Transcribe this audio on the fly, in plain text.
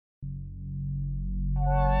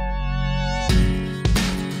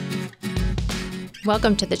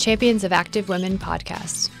Welcome to the Champions of Active Women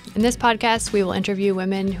podcast. In this podcast, we will interview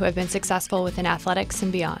women who have been successful within athletics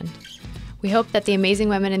and beyond. We hope that the amazing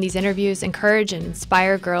women in these interviews encourage and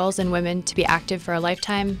inspire girls and women to be active for a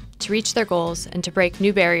lifetime, to reach their goals, and to break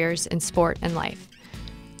new barriers in sport and life.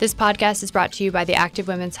 This podcast is brought to you by the Active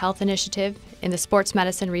Women's Health Initiative in the Sports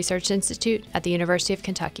Medicine Research Institute at the University of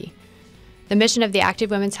Kentucky. The mission of the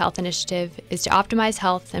Active Women's Health Initiative is to optimize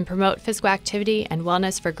health and promote physical activity and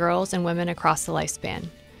wellness for girls and women across the lifespan.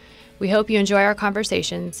 We hope you enjoy our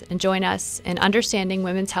conversations and join us in understanding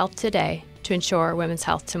women's health today to ensure women's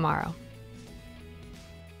health tomorrow.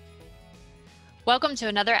 Welcome to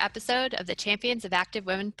another episode of the Champions of Active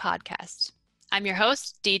Women podcast. I'm your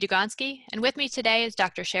host, Dee Dugonski, and with me today is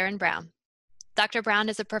Dr. Sharon Brown. Dr. Brown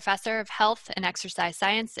is a professor of health and exercise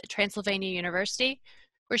science at Transylvania University,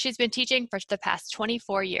 where she's been teaching for the past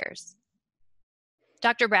 24 years.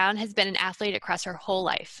 Dr. Brown has been an athlete across her whole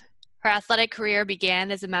life. Her athletic career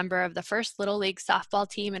began as a member of the first Little League softball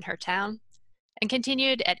team in her town and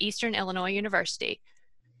continued at Eastern Illinois University,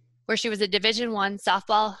 where she was a Division I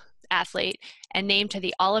softball athlete and named to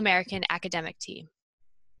the All-American academic team.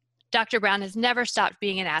 Dr. Brown has never stopped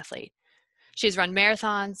being an athlete. She's run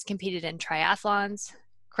marathons, competed in triathlons,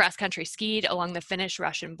 cross-country skied along the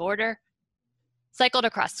Finnish-Russian border, cycled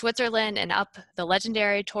across Switzerland and up the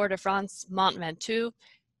legendary Tour de France Mont Ventoux,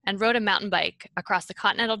 and rode a mountain bike across the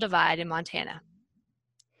Continental Divide in Montana.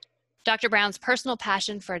 Dr. Brown's personal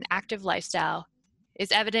passion for an active lifestyle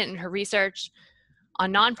is evident in her research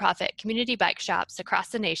on nonprofit community bike shops across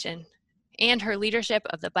the nation and her leadership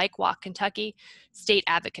of the Bike Walk Kentucky State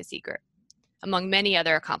Advocacy Group, among many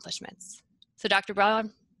other accomplishments. So Dr.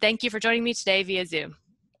 Brown, thank you for joining me today via Zoom.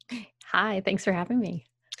 Hi, thanks for having me.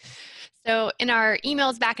 So in our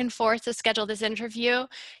emails back and forth to schedule this interview,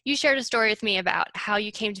 you shared a story with me about how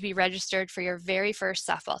you came to be registered for your very first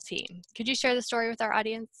softball team. Could you share the story with our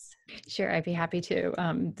audience? Sure, I'd be happy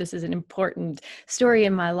to. This is an important story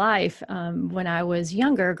in my life. When I was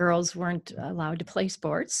younger, girls weren't allowed to play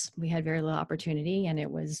sports. We had very little opportunity, and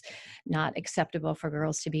it was not acceptable for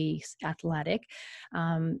girls to be athletic.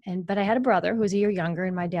 But I had a brother who was a year younger,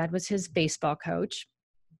 and my dad was his baseball coach.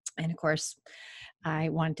 And of course, I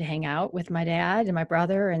wanted to hang out with my dad and my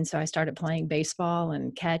brother, and so I started playing baseball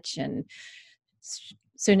and catch, and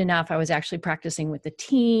soon enough I was actually practicing with the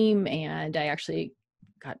team, and I actually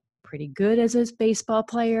got pretty good as a baseball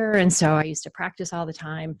player, and so I used to practice all the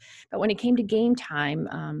time. But when it came to game time,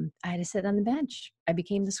 I had to sit on the bench. I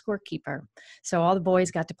became the scorekeeper. So all the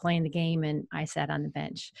boys got to play in the game, and I sat on the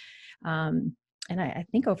bench. And I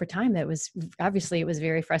think over time that was obviously it was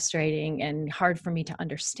very frustrating and hard for me to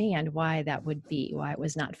understand why that would be, why it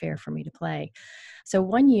was not fair for me to play. So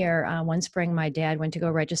one year, one spring, my dad went to go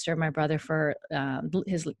register my brother for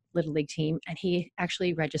his Little League team, and he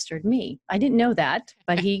actually registered me. I didn't know that,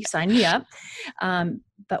 but he signed me up.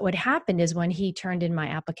 But what happened is when he turned in my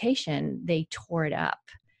application, they tore it up.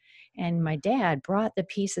 And my dad brought the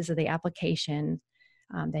pieces of the application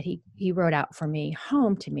that he wrote out for me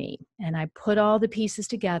home to me. And I put all the pieces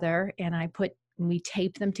together, and we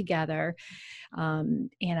taped them together.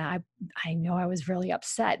 And I know I was really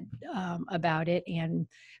upset about it. And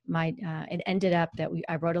it ended up that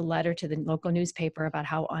I wrote a letter to the local newspaper about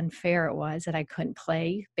how unfair it was that I couldn't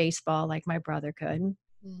play baseball like my brother could,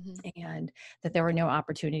 and that there were no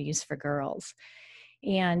opportunities for girls.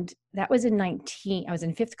 And that was I was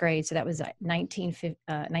in fifth grade, so that was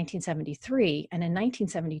 1973. And in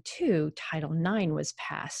 1972, Title IX was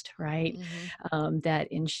passed, right? That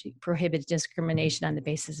prohibits discrimination on the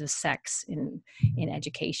basis of sex in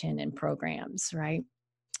education and programs, right?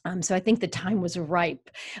 So I think the time was ripe,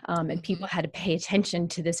 and people had to pay attention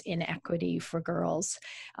to this inequity for girls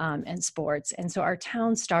and sports. And so our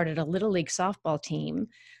town started a Little League softball team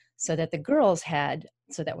so that the girls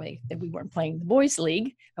so that way that we weren't playing the boys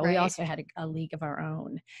league, but we also had a league of our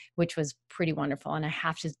own, which was pretty wonderful. And I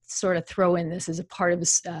have to sort of throw in this as a part of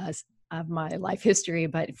my life history,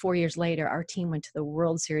 but 4 years later, our team wwent to the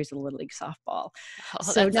World Series of Little League softball.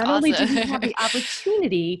 So not only did we have the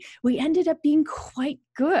opportunity, we ended up being quite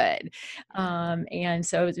good. And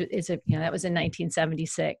so that was in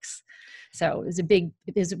 1976. So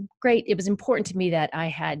it was important to me that I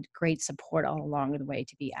had great support all along the way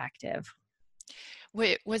to be active.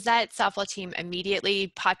 Wait, was that softball team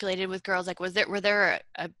immediately populated with girls? Like, were there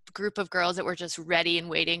a group of girls that were just ready and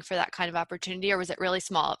waiting for that kind of opportunity, or was it really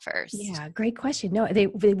small at first? Yeah, great question. No,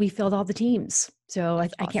 we filled all the teams. So I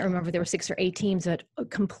can't remember if there were 6 or 8 teams, but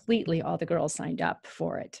completely all the girls signed up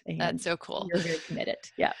for it. And that's so cool. You're very committed.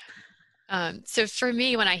 Yeah. So for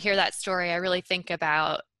me, when I hear that story, I really think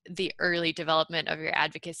about the early development of your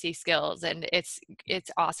advocacy skills, and it's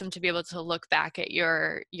awesome to be able to look back at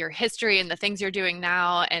your history and the things you're doing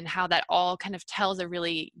now, and how that all kind of tells a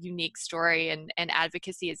really unique story, and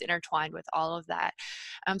advocacy is intertwined with all of that.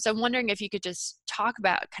 So I'm wondering if you could just talk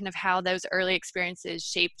about kind of how those early experiences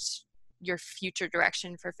shaped your future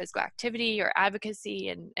direction for physical activity or advocacy,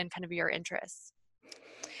 and kind of your interests.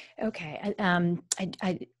 Okay.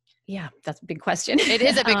 Yeah, that's a big question. It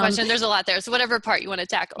is a big question. There's a lot there. So whatever part you want to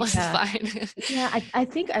tackle is Yeah. fine. Yeah, I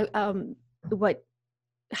think what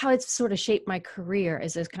how it's sort of shaped my career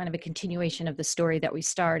is as kind of a continuation of the story that we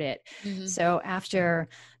started. Hmm. So after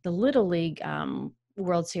the Little League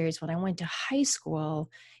World Series, when I went to high school,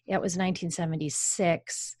 it was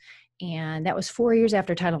 1976. And that was 4 years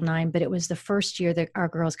after Title IX, but it was the first year that our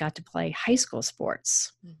girls got to play high school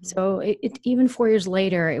sports. Hmm. So even 4 years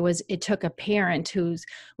later, it took a parent who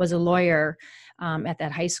was a lawyer at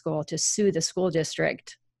that high school to sue the school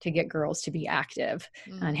district to get girls to be active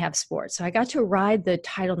and have sports. So I got to ride the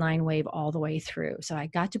Title IX wave all the way through. So I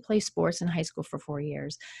got to play sports in high school for 4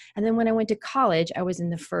 years. And then when I went to college, I was in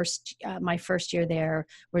my first year there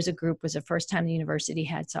was the first time the university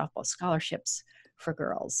had softball scholarships for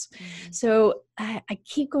girls. Mm-hmm. So I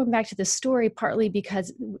keep going back to this story partly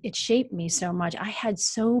because it shaped me so much. I had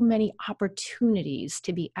so many opportunities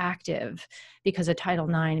to be active because of Title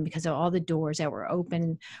IX and because of all the doors that were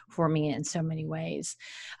open for me in so many ways.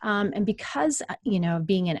 And because,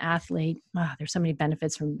 being an athlete, there's so many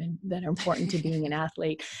benefits that are important to being an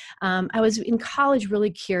athlete. I was in college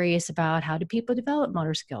really curious about how do people develop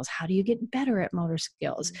motor skills? How do you get better at motor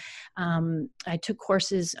skills? I took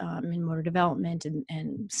courses in motor development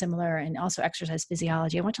and similar, and also exercise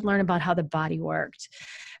physiology. I want to learn about how the body worked,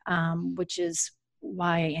 which is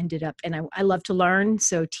why I ended up, and I love to learn,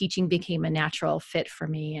 so teaching became a natural fit for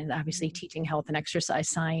me. And obviously teaching health and exercise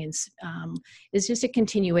science is just a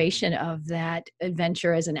continuation of that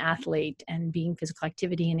adventure as an athlete and being physical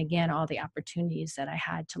activity, and again, all the opportunities that I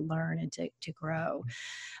had to learn and to grow.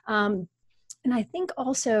 And I think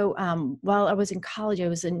also while I was in college, I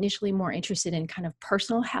was initially more interested in kind of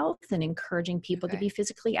personal health and encouraging people to be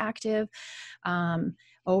physically active.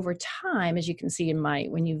 Over time, as you can see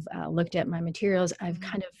when you've looked at my materials, I've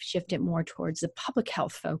kind of shifted more towards the public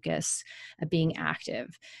health focus of being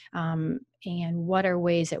active. And what are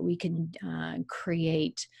ways that we can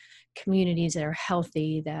create communities that are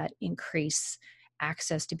healthy, that increase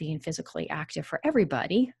access to being physically active for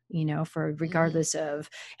everybody, for regardless of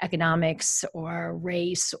economics or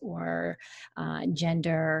race or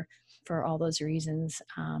gender, for all those reasons.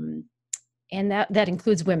 And that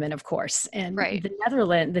includes women, of course. And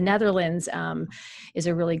the Netherlands is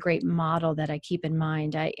a really great model that I keep in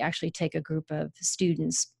mind. I actually take a group of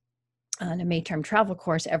students on a May-term travel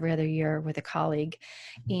course every other year with a colleague,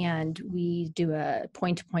 and we do a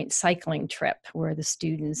point-to-point cycling trip where the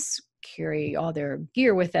students carry all their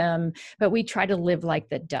gear with them, but we try to live like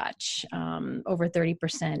the Dutch. Over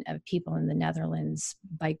 30% of people in the Netherlands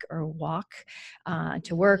bike or walk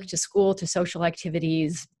to work, to school, to social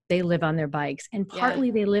activities. They live on their bikes, and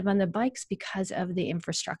partly they live on the bikes because of the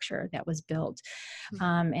infrastructure that was built.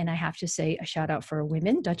 And I have to say a shout out for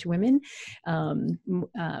women, Dutch women.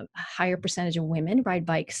 A higher percentage of women ride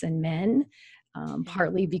bikes than men.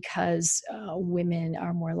 Partly because women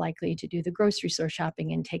are more likely to do the grocery store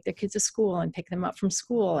shopping and take their kids to school and pick them up from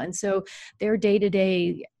school. And so their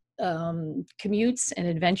day-to-day commutes and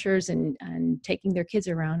adventures and taking their kids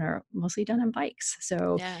around are mostly done on bikes.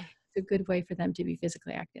 So it's a good way for them to be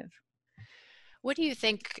physically active. What do you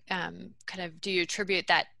think, do you attribute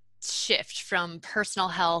that shift from personal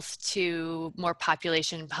health to more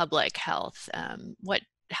population public health?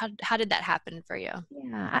 How did that happen for you?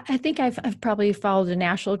 Yeah, I think I've probably followed a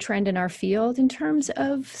national trend in our field in terms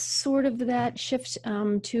of sort of that shift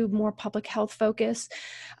to more public health focus.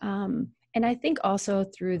 And I think also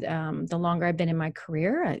through the longer I've been in my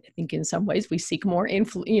career, I think in some ways we seek more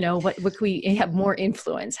what can we have more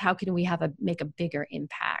influence? How can we make a bigger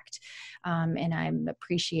impact? And I'm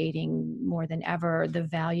appreciating more than ever the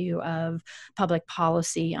value of public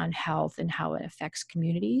policy on health and how it affects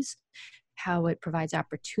communities, how it provides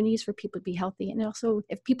opportunities for people to be healthy. And also,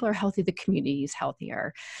 if people are healthy, the community is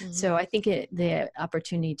healthier. So I think the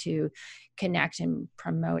opportunity to connect and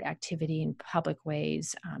promote activity in public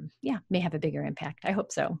ways, may have a bigger impact. I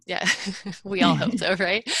hope so. Yeah, we all hope so,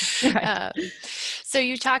 right? Right. So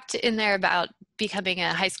you talked in there about becoming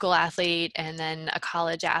a high school athlete and then a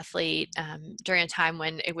college athlete during a time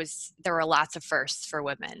when there were lots of firsts for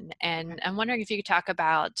women. And I'm wondering if you could talk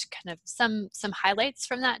about kind of some highlights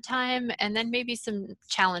from that time, and then maybe some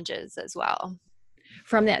challenges as well.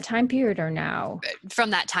 From that time period or now? From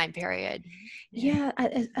that time period. Yeah.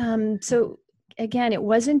 So again, it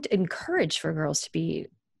wasn't encouraged for girls to be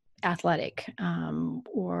athletic, I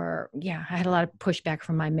had a lot of pushback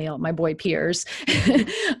from my boy peers.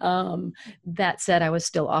 That said, I was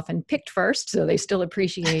still often picked first, so they still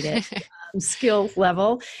appreciate it. Skill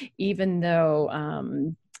level, even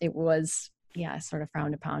though it was sort of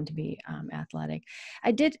frowned upon to be athletic.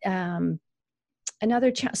 I did that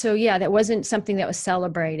wasn't something that was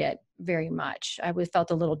celebrated very much.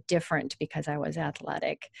 Felt a little different because I was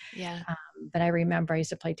athletic. Yeah. But I remember I used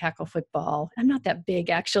to play tackle football. I'm not that big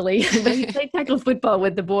actually, but I played tackle football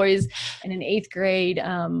with the boys. And in 8th grade,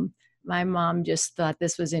 my mom just thought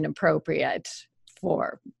this was inappropriate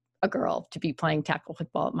for a girl to be playing tackle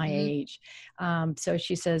football at my age. So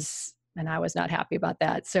she says, and I was not happy about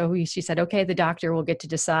that. So she said, okay, the doctor will get to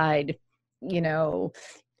decide,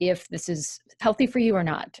 if this is healthy for you or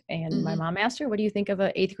not. And my mom asked her, what do you think of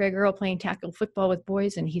an 8th grade girl playing tackle football with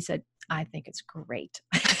boys? And he said, I think it's great.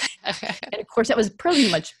 And of course, that was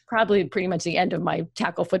probably pretty much the end of my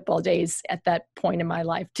tackle football days at that point in my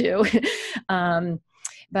life too.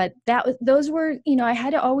 But those were, I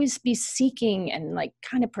had to always be seeking and like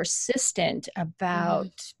kind of persistent about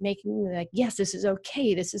making like, yes, this is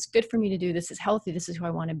okay. This is good for me to do. This is healthy. This is who I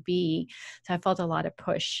want to be. So I felt a lot of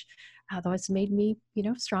push, although it's made me,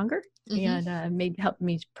 stronger and helped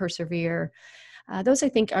me persevere. Those, I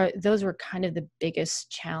think, those were kind of the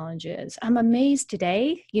biggest challenges. I'm amazed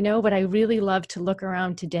today, but I really love to look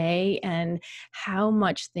around today and how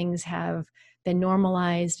much things have been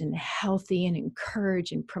normalized and healthy and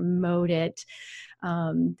encouraged and promoted.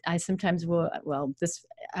 I sometimes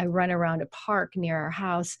I run around a park near our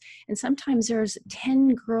house, and sometimes there's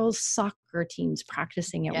 10 girls soccer teams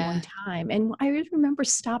practicing at one time. And I remember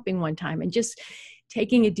stopping one time and just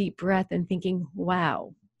taking a deep breath and thinking,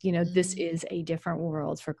 wow, this is a different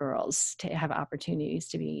world for girls to have opportunities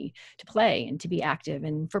to play and to be active,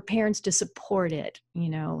 and for parents to support it,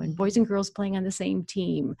 and boys and girls playing on the same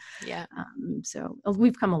team. Yeah. So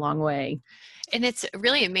we've come a long way. And it's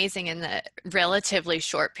really amazing in the relatively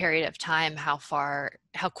short period of time, how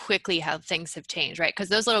quickly things have changed, right? Because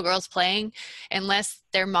those little girls playing, unless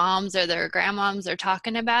their moms or their grandmoms are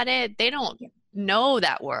talking about it, they don't know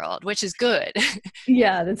that world, which is good.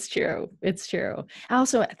 Yeah, that's true. It's true. I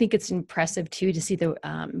think it's impressive too to see the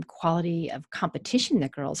quality of competition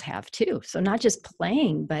that girls have too. So not just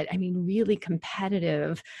playing, but I mean, really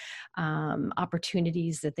competitive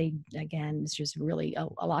opportunities that again, it's just really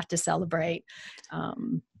a lot to celebrate.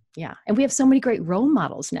 And we have so many great role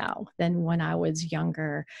models now than when I was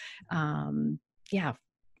younger.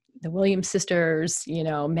 The Williams sisters,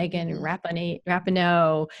 Megan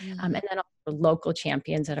Rapinoe, and then also local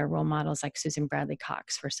champions that are role models like Susan Bradley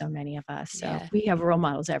Cox for so many of us. So we have role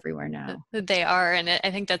models everywhere now. They are. And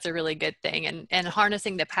I think that's a really good thing. And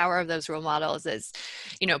harnessing the power of those role models is,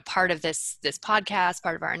 part of this podcast,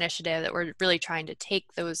 part of our initiative, that we're really trying to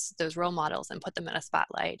take those role models and put them in a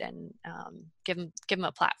spotlight and give them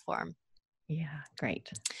a platform. Yeah, great.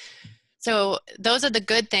 So those are the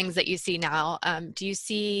good things that you see now. Do you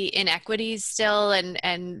see inequities still, and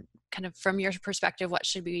kind of from your perspective, what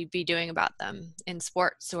should we be doing about them in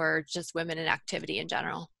sports or just women in activity in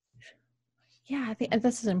general? Yeah, I think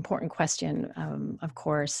this is an important question, of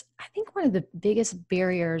course. I think one of the biggest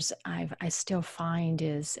barriers I still find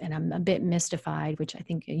is, and I'm a bit mystified, which I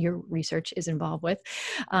think your research is involved with,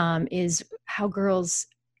 is how girls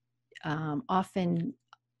often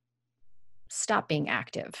stop being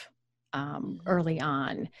active early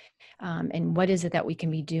on. And what is it that we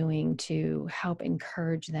can be doing to help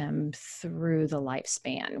encourage them through the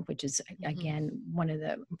lifespan, which is, again, one of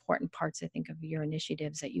the important parts, I think, of your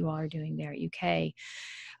initiatives that you all are doing there at UK.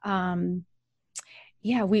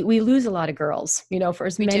 We lose a lot of girls, for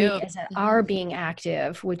as many as are being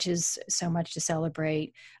active, which is so much to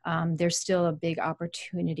celebrate. There's still a big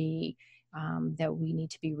opportunity that we need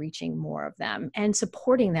to be reaching more of them and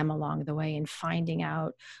supporting them along the way and finding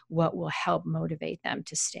out what will help motivate them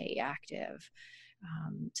to stay active.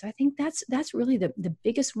 So I think that's really the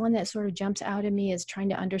biggest one that sort of jumps out at me, is trying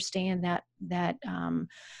to understand that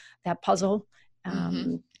puzzle,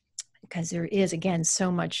 because there is, again,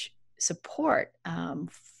 so much support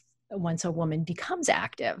once a woman becomes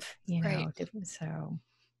active, Right.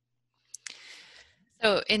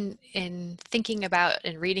 So in thinking about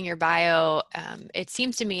and reading your bio, it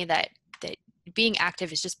seems to me that being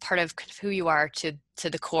active is just part of who you are to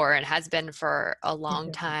the core, and has been for a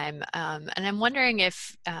long time. And I'm wondering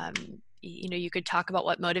if you could talk about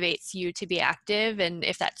what motivates you to be active, and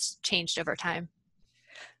if that's changed over time.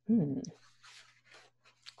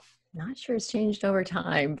 Not sure it's changed over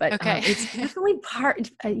time, but Okay. it's definitely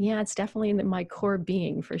it's definitely in my core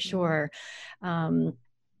being for Mhm. sure. Um,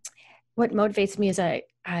 what motivates me is I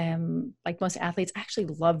am like most athletes, I actually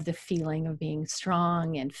love the feeling of being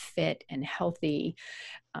strong and fit and healthy.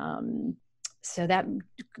 Um, so that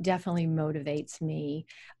definitely motivates me.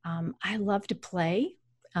 I love to play.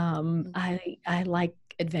 I like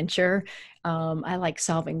adventure. I like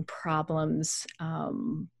solving problems.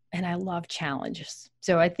 And I love challenges.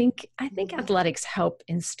 So I think Mhm. athletics help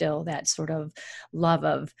instill that sort of love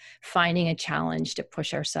of finding a challenge to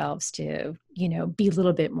push ourselves to, be a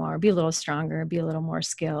little bit more, be a little stronger, be a little more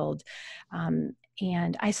skilled.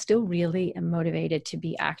 And I still really am motivated to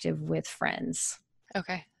be active with friends.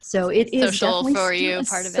 Okay. So So it is social definitely for still you, a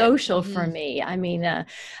part of it. social for Mhm. me. I mean,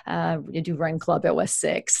 we do run club at West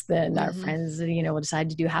Six. Then our Mhm. friends, will decide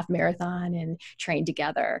to do half marathon and train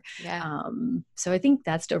together. Yeah. So I think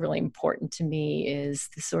that's still really important to me is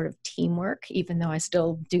the sort of teamwork. Even though I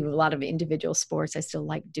still do a lot of individual sports, I still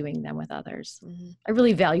like doing them with others. Mhm. I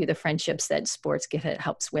really value the friendships that sports give. It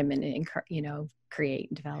helps women, create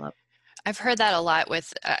and develop. I've heard that a lot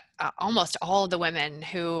with almost all the women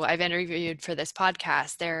who I've interviewed for this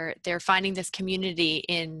podcast. They're finding this community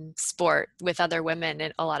in sport with other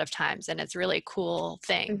women a lot of times, and it's a really cool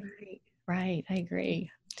thing. Right, right. I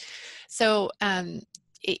agree. So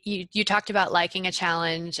you talked about liking a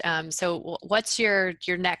challenge. So what's your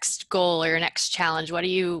next goal or your next challenge? What are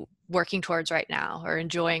you working towards right now or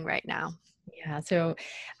enjoying right now? Yeah. So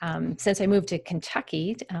since I moved to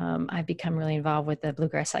Kentucky, I've become really involved with the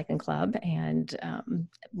Bluegrass Cycling Club and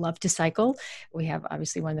love to cycle. We have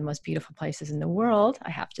obviously one of the most beautiful places in the world,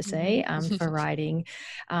 I have to say, Mhm. for riding.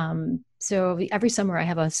 So every summer I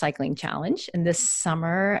have a cycling challenge. And this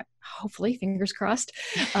summer, hopefully, fingers crossed,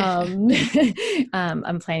 um,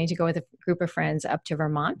 I'm planning to go with a group of friends up to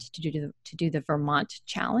Vermont to do the Vermont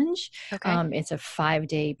Challenge. Okay. It's a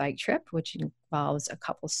 5-day bike trip, which involves a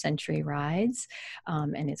couple century rides,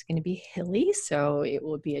 and it's going to be hilly, so it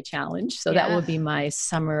will be a challenge. So that will Yeah. be my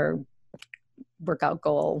summer workout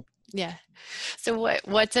goal. Yeah. So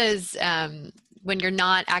what does when you're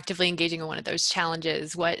not actively engaging in one of those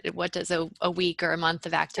challenges, what does a week or a month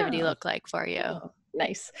of activity Oh, look like for you? oh,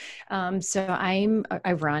 nice. So I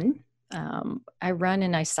run. I run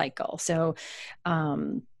and I cycle. So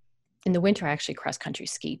um, in the winter, I actually cross country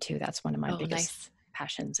ski too. That's one of my Oh, biggest nice.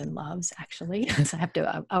 passions and loves, actually. So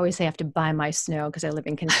I always say I have to buy my snow because I live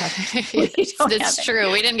in Kentucky. We don't have That's any.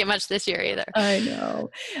 true. We didn't get much this year either. I know.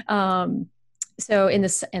 Um, so in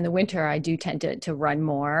the winter, I do tend to run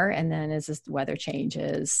more, and then as the weather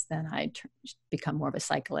changes, then become more of a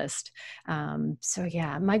cyclist. So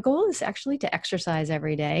yeah, my goal is actually to exercise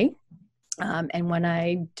every day. And when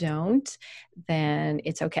I don't, then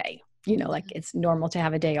it's okay. Like Mhm. it's normal to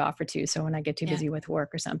have a day off or two. So when I get too Yeah. busy with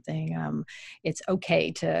work or something, it's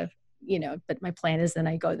okay to, but my plan is then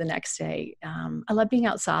I go the next day. I love being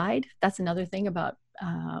outside. That's another thing about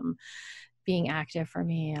being active for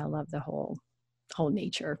me. I love the whole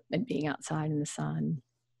nature and being outside in the sun.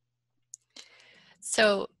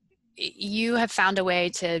 So you have found a way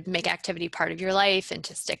to make activity part of your life and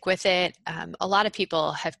to stick with it. A lot of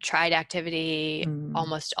people have tried activity. Mm,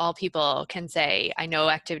 Almost all people can say, I know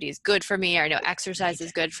activity is good for me, or I know exercise right.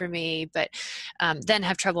 is good for me, but then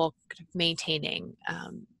have trouble kind of maintaining.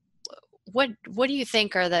 What do you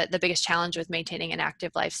think are the biggest challenge with maintaining an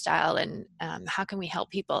active lifestyle, and how can we help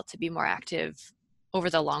people to be more active over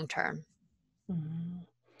the long term? Mm.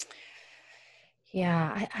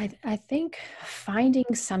 Yeah, I think finding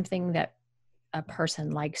something that a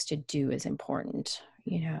person likes to do is important.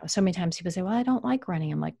 So many times people say, well, I don't like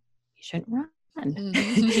running. I'm like, you shouldn't run.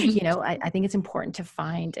 Mhm. I think it's important to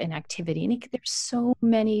find an activity. And there's so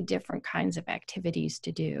many different kinds of activities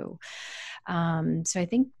to do. So I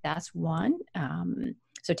think that's one.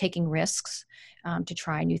 So taking risks to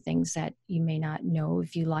try new things that you may not know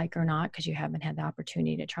if you like or not because you haven't had the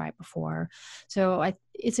opportunity to try it before. So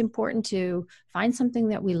it's important to find something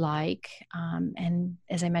that we like. And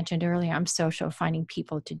as I mentioned earlier, I'm social, finding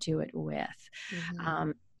people to do it with. Mhm.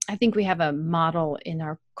 Um, I think we have a model in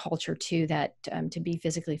our culture too that to be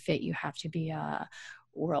physically fit, you have to be a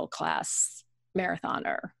world class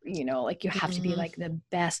marathoner. Like you have to be Mhm. like the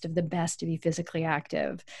best of the best to be physically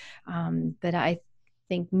active. But I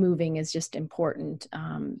think moving is just important.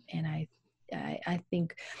 And I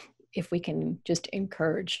think if we can just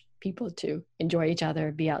encourage people to enjoy each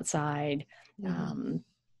other, be outside, Mhm. um,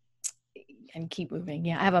 and keep moving.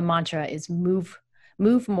 Yeah, I have a mantra: is move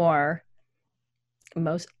more,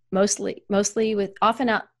 mostly with often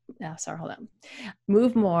out. No, sorry, hold on.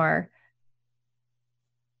 Move more,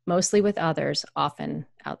 mostly with others, often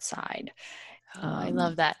outside. Oh, I Um,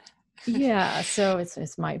 love that. Yeah, so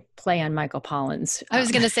it's my play on Michael Pollan's. I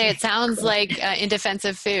was going to say, it sounds like in defense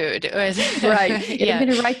of food. Right. Yeah, I'm Yeah.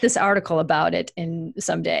 going to write this article about it in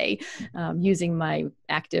someday, using my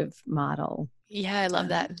active model. Yeah, I love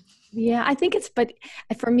that. Yeah, I think but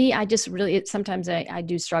for me, I just really, sometimes I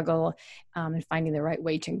do struggle in finding the right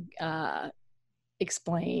way to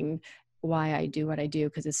explain why I do what I do,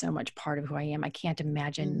 because it's so much part of who I am. I can't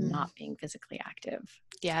imagine Mm-hmm. not being physically active.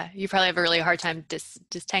 Yeah, you probably have a really hard time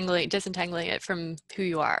disentangling it from who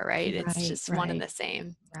you are, right? It's Right, just one and right, the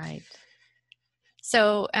same. right.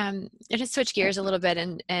 So, I just switch gears a little bit,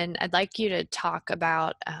 and I'd like you to talk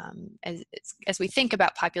about as we think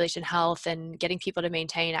about population health and getting people to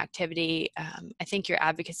maintain activity. I think your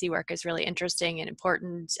advocacy work is really interesting and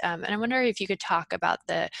important. And I wonder if you could talk about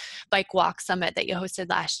the Bike Walk Summit that you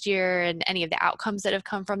hosted last year and any of the outcomes that have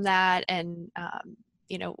come from that, and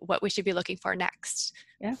what we should be looking for next.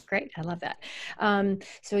 Yeah, great. I love that.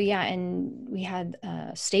 So yeah, and we had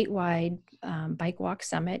a statewide bike walk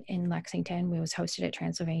summit in Lexington. It was hosted at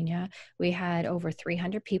Transylvania. We had over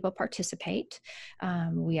 300 people participate.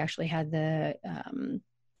 We actually had the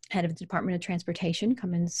head of the Department of Transportation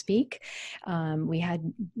come and speak. We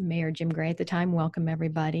had Mayor Jim Gray at the time welcome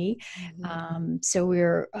everybody. Mm-hmm.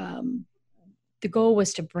 So the goal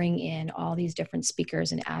was to bring in all these different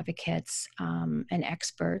speakers and advocates and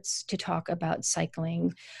experts to talk about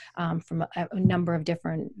cycling from a number of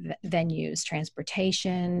different venues: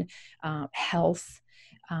 transportation, health,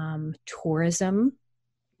 tourism,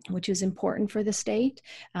 which is important for the state.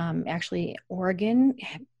 Actually, Oregon,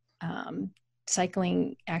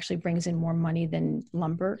 cycling actually brings in more money than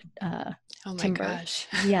lumber. Oh my Timber. gosh.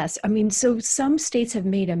 Yes. I mean, so some states have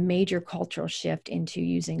made a major cultural shift into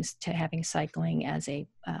having cycling as a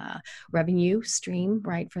revenue stream,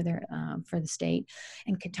 right, for the state.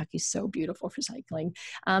 And Kentucky's so beautiful for cycling.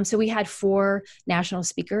 So we had 4 national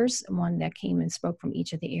speakers, one that came and spoke from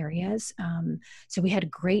each of the areas. So we had a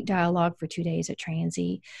great dialogue for 2 days at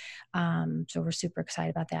Transy. So we're super excited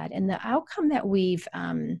about that. And the outcome that we've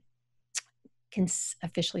can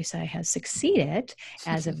officially say has succeeded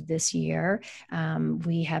as of this year.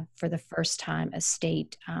 We have, for the first time, a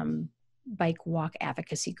state bike walk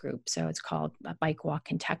advocacy group. So it's called Bike Walk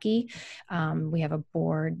Kentucky. We have a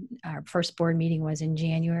board. Our first board meeting was in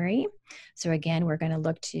January. So again, we're going to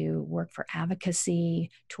look to work for advocacy,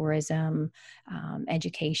 tourism,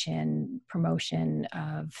 education, promotion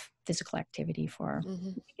of physical activity for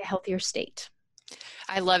a healthier state.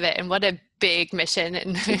 I love it. And what a big mission.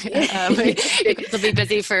 And you guys will be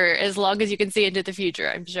busy for as long as you can see into the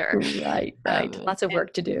future, I'm sure. Right. Lots of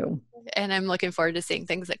work to do. And I'm looking forward to seeing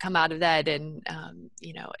things that come out of that. And,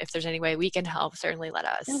 if there's any way we can help, certainly let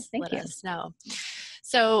us know.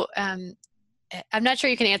 So I'm not sure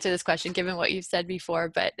you can answer this question given what you've said before,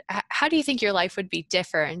 but how do you think your life would be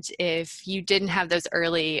different if you didn't have those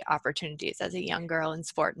early opportunities as a young girl in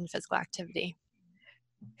sport and physical activity?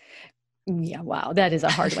 Yeah, wow, that is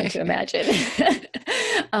a hard one to imagine.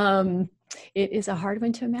 It is a hard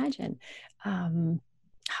one to imagine. How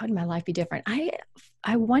would my life be different?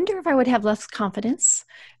 I wonder if I would have less confidence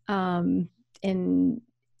and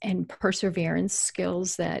perseverance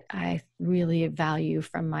skills that I really value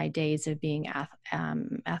from my days of being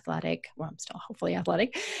athletic. Well, I'm still hopefully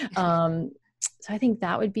athletic. So I think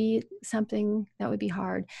that would be something that would be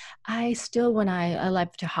hard. I still, when I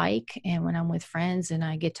love to hike, and when I'm with friends and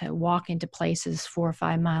I get to walk into places 4 or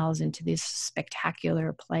 5 miles into this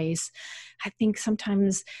spectacular place, I think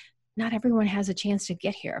sometimes not everyone has a chance to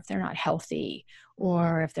get here if they're not healthy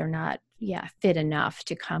or if they're not fit enough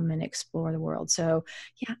to come and explore the world. So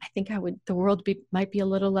I think the world might be a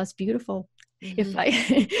little less beautiful if I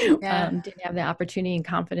didn't have the opportunity and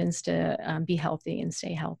confidence to be healthy and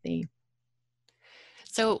stay healthy.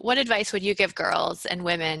 So what advice would you give girls and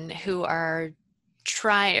women who are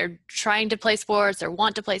trying to play sports or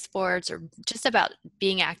want to play sports or just about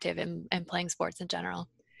being active and playing sports in general?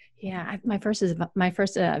 Yeah, my first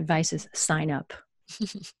advice is sign up.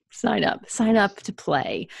 Sign up to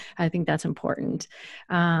play. I think that's important.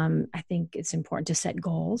 I think it's important to set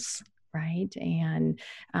goals, right? And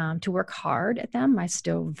to work hard at them. I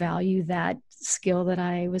still value that skill that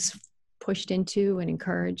I was pushed into and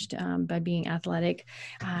encouraged by being athletic.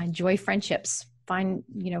 Enjoy friendships. Find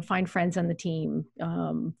friends on the team.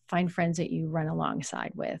 Find friends that you run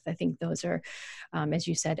alongside with. I think those are, as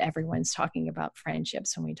you said, everyone's talking about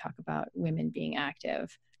friendships when we talk about women being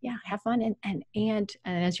active. Yeah, have fun and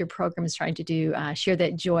as your program is trying to do, share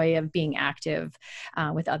that joy of being active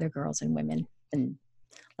with other girls and women, and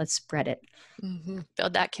let's spread it.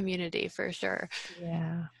 Build that community for sure.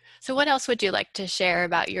 Yeah. So what else would you like to share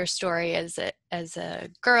about your story as a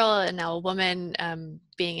girl and now a woman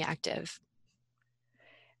being active?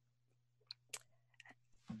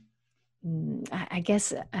 I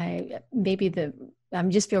guess I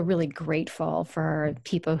just feel really grateful for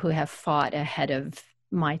people who have fought ahead of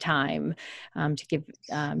my time to give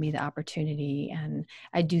me the opportunity. And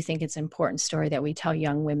I do think it's an important story that we tell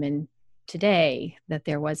young women today, that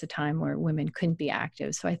there was a time where women couldn't be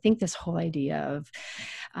active. So I think this whole idea of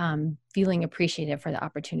feeling appreciative for the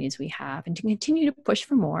opportunities we have and to continue to push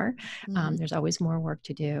for more. There's always more work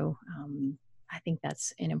to do. I think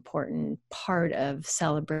that's an important part of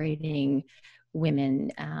celebrating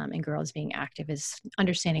women and girls being active, is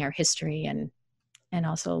understanding our history and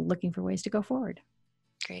also looking for ways to go forward.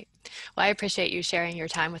 Great. Well, I appreciate you sharing your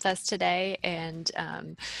time with us today, and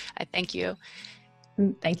I thank you.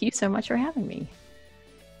 Thank you so much for having me.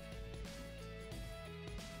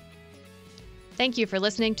 Thank you for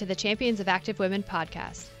listening to the Champions of Active Women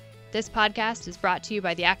podcast. This podcast is brought to you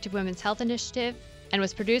by the Active Women's Health Initiative and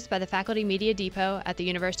was produced by the Faculty Media Depot at the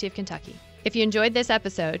University of Kentucky. If you enjoyed this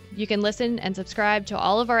episode, you can listen and subscribe to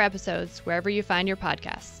all of our episodes wherever you find your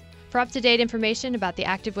podcasts. For up-to-date information about the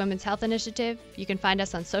Active Women's Health Initiative, you can find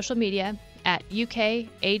us on social media at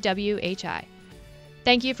UKAWHI.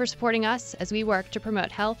 Thank you for supporting us as we work to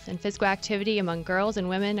promote health and physical activity among girls and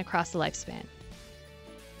women across the lifespan.